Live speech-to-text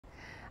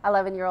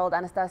11-year-old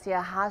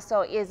Anastacia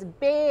Jasso is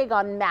big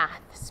on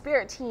math,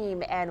 spirit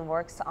team, and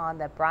works on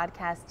the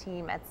broadcast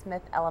team at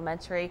Smith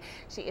Elementary.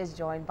 She is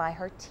joined by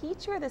her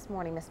teacher this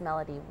morning, Miss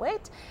Melody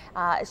Witt.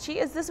 She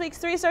is this week's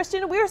 3-star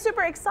student. We are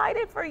super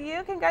excited for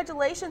you.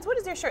 Congratulations. What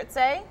does your shirt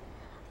say?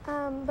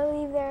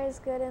 Believe there is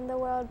good in the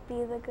world, be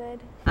the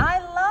good. I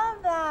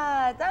love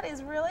that. That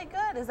is really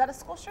good. Is that a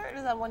school shirt or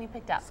is that one you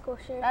picked up? School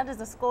shirt. That is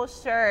a school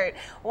shirt.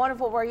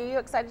 Wonderful. Were you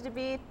excited to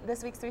be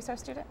this week's 3-star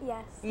student?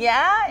 Yes.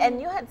 Yeah?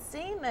 And you had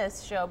seen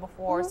this show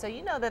before, so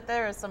you know that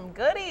there are some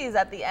goodies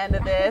at the end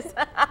of this.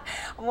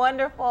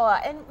 Wonderful.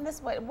 And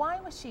Miss Witt, why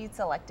was she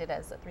selected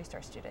as a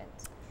 3-star student?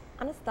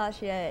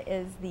 Anastacia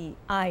is the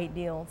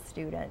ideal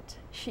student.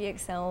 She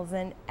excels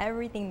in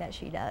everything that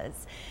she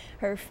does.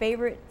 Her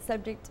favorite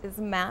subject is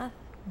math,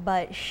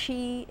 but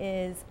she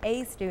is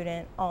a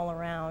student all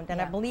around,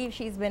 and I believe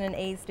she's been an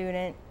A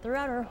student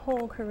throughout her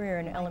whole career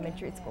in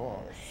elementary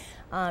school.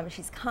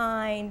 She's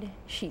kind,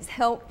 she's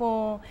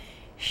helpful,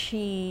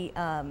 she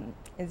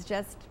is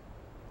just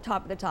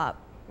top of the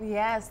top.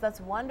 Yes,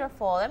 that's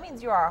wonderful. That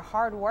means you are a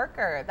hard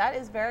worker. That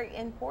is very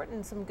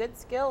important. Some good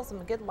skills,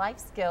 some good life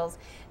skills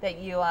that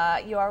you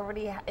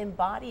already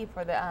embody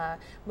for the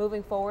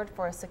moving forward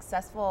for a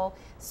successful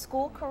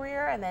school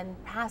career, and then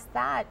past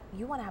that,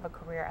 you want to have a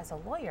career as a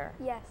lawyer.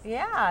 Yes.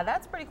 Yeah,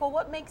 that's pretty cool.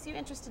 What makes you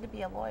interested to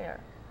be a lawyer?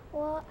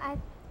 Well,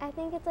 I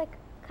think it's like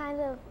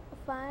kind of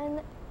fun.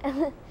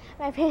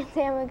 My parents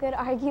say I'm a good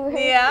arguer.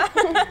 Yeah.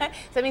 So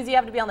that means you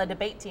have to be on the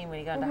debate team when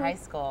you go into high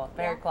school.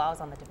 Very cool. I was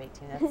on the debate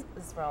team.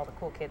 This is where all the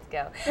cool kids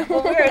go.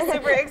 Well, we are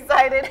super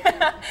excited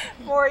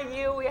for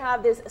you. We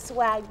have this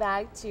swag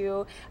bag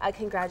to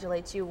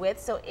congratulate you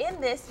with. So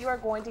in this, you are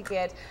going to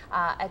get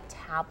a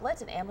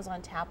tablet, an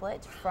Amazon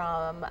tablet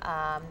from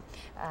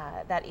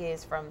that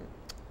is from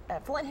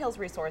Flint Hills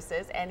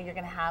Resources, and you're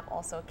going to have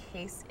also a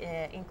case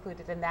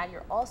included in that.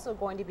 You're also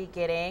going to be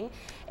getting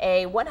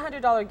a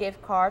 $100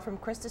 gift card from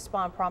Krista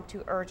Spa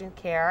Impromptu Urgent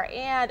Care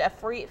and a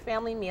free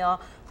family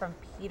meal from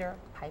Peter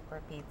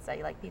Piper Pizza.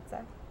 You like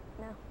pizza?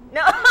 No.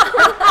 No.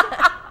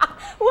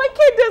 What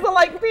kid doesn't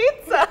like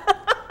pizza?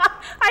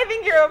 I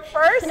think you're a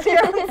first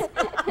year.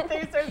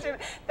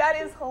 That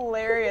is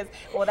hilarious.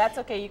 Well, that's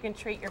okay. You can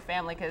treat your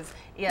family because,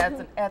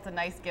 yeah, that's a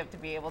nice gift to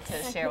be able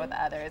to share with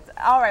others.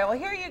 All right. Well,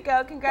 here you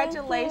go.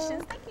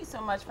 Congratulations. Thank you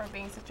so much for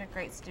being such a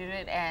great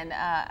student and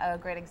a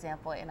great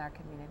example in our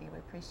community. We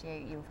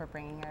appreciate you for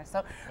bringing her.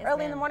 So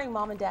early in the morning,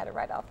 Mom and Dad are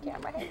right off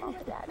camera. Hey, Mom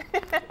and Dad.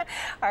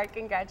 All right.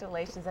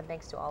 Congratulations. And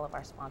thanks to all of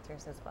our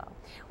sponsors as well.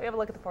 We have a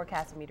look at the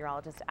forecast with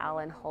meteorologist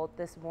Alan Holt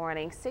this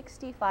morning.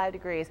 65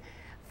 degrees.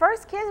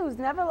 First kid who's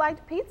never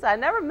liked pizza. I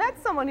never met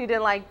someone who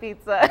didn't like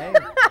pizza. Hey,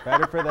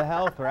 better for the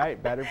health,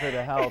 right? Better for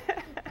the health.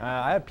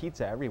 I have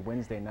pizza every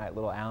Wednesday night,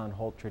 little Alan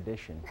Holt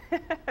tradition.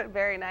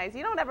 Very nice.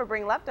 You don't ever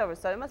bring leftovers,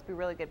 so it must be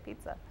really good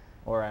pizza.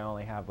 Or I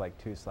only have like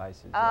 2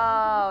 slices.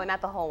 Oh, not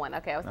the whole one.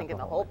 Okay, I was thinking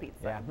the whole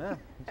pizza. Yeah,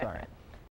 it's all right.